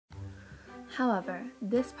However,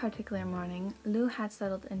 this particular morning, Lou had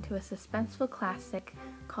settled into a suspenseful classic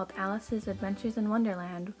called Alice's Adventures in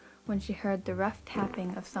Wonderland when she heard the rough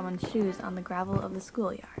tapping of someone's shoes on the gravel of the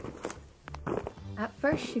schoolyard. At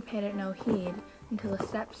first she paid it no heed until the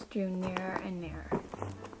steps drew nearer and nearer.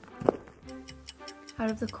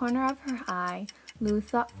 Out of the corner of her eye, Lou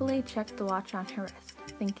thoughtfully checked the watch on her wrist,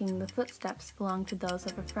 thinking the footsteps belonged to those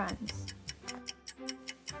of her friends.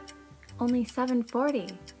 Only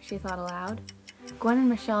 7:40, she thought aloud. Gwen and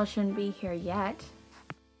Michelle shouldn't be here yet.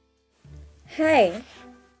 Hey!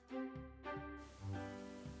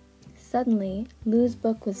 Suddenly, Lou's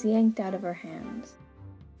book was yanked out of her hands.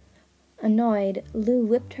 Annoyed, Lou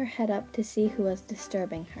whipped her head up to see who was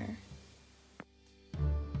disturbing her.